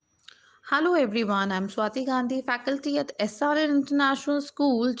Hello everyone, I'm Swati Gandhi, faculty at SRN International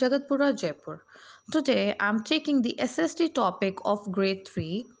School, Jagatpura, Jaipur. Today I'm taking the SST topic of grade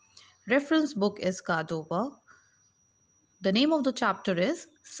 3. Reference book is Cardova. The name of the chapter is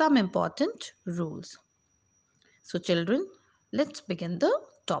Some Important Rules. So children, let's begin the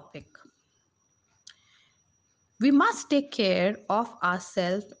topic. We must take care of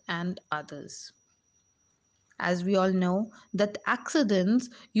ourselves and others. As we all know, that accidents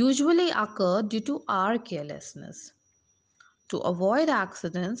usually occur due to our carelessness. To avoid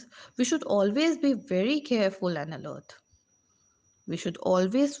accidents, we should always be very careful and alert. We should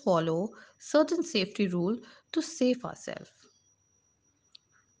always follow certain safety rules to save ourselves.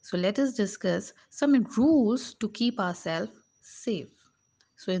 So let us discuss some rules to keep ourselves safe.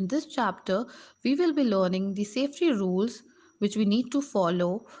 So in this chapter, we will be learning the safety rules which we need to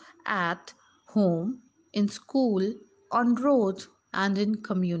follow at home, in school, on roads, and in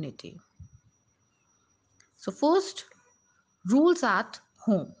community. So first, rules at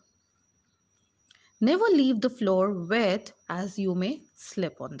home. Never leave the floor wet as you may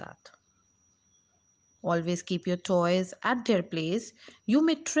slip on that. Always keep your toys at their place. You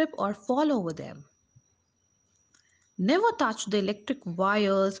may trip or fall over them. Never touch the electric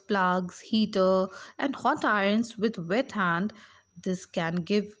wires, plugs, heater and hot irons with wet hand. This can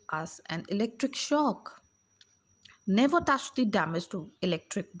give us an electric shock. Never touch the damaged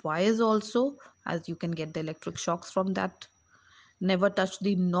electric wires also, as you can get the electric shocks from that. Never touch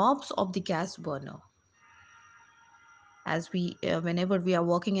the knobs of the gas burner. As whenever we are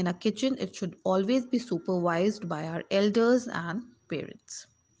working in a kitchen, it should always be supervised by our elders and parents.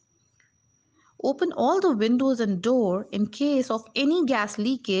 Open all the windows and door in case of any gas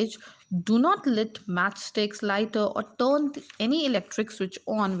leakage. Do not lit matchsticks, lighter or turn any electric switch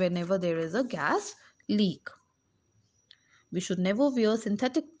on whenever there is a gas leak. We should never wear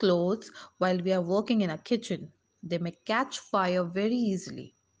synthetic clothes while we are working in a kitchen. They may catch fire very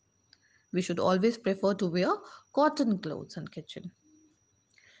easily. We should always prefer to wear cotton clothes in kitchen.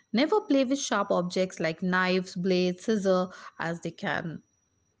 Never play with sharp objects like knives, blades, scissors, as they can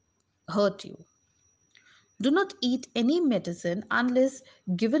hurt you. Do not eat any medicine unless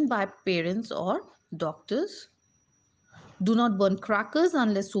given by parents or doctors. Do not burn crackers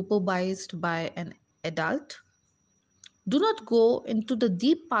unless supervised by an adult. Do not go into the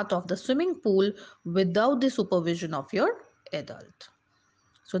deep part of the swimming pool without the supervision of your adult.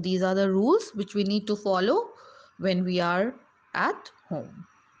 So these are the rules which we need to follow when we are at home.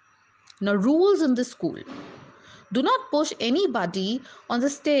 Now, rules in the school. Do not push anybody on the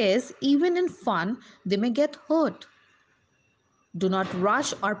stairs, even in fun, they may get hurt. Do not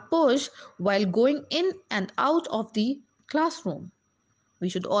rush or push while going in and out of the classroom. We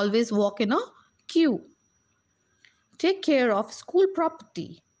should always walk in a queue. Take care of school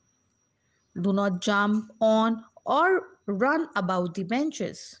property. Do not jump on or run about the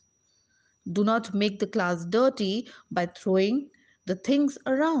benches. Do not make the class dirty by throwing the things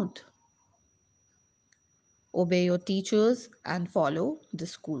around. Obey your teachers and follow the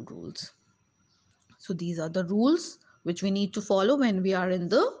school rules. So these are the rules which we need to follow when we are in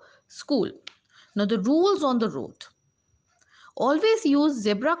the school. Now the rules on the road. Always use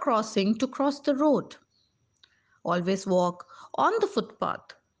zebra crossing to cross the road. Always walk on the footpath.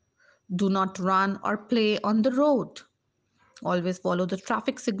 Do not run or play on the road. Always follow the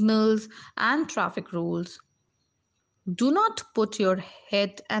traffic signals and traffic rules. Do not put your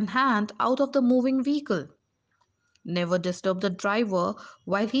head and hand out of the moving vehicle. Never disturb the driver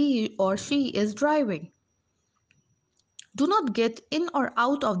while he or she is driving. Do not get in or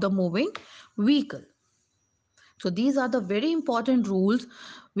out of the moving vehicle. So these are the very important rules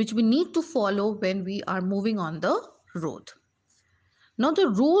which we need to follow when we are moving on the road. Now the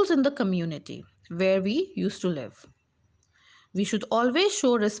rules in the community where we used to live. We should always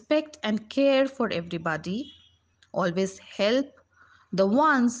show respect and care for everybody. Always help the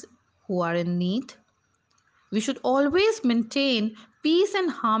ones who are in need. We should always maintain peace and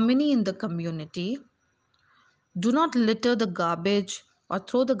harmony in the community. Do not litter the garbage or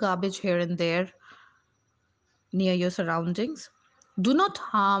throw the garbage here and there near your surroundings. Do not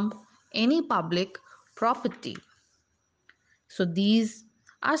harm any public property. So these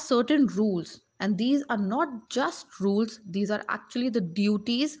are certain rules, and these are not just rules, these are actually the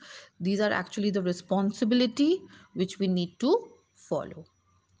duties, these are actually the responsibility which we need to follow.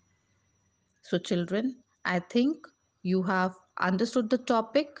 So children, I think you have understood the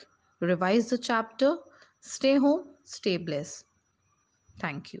topic, revised the chapter. Stay home, stay blessed.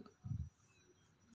 Thank you.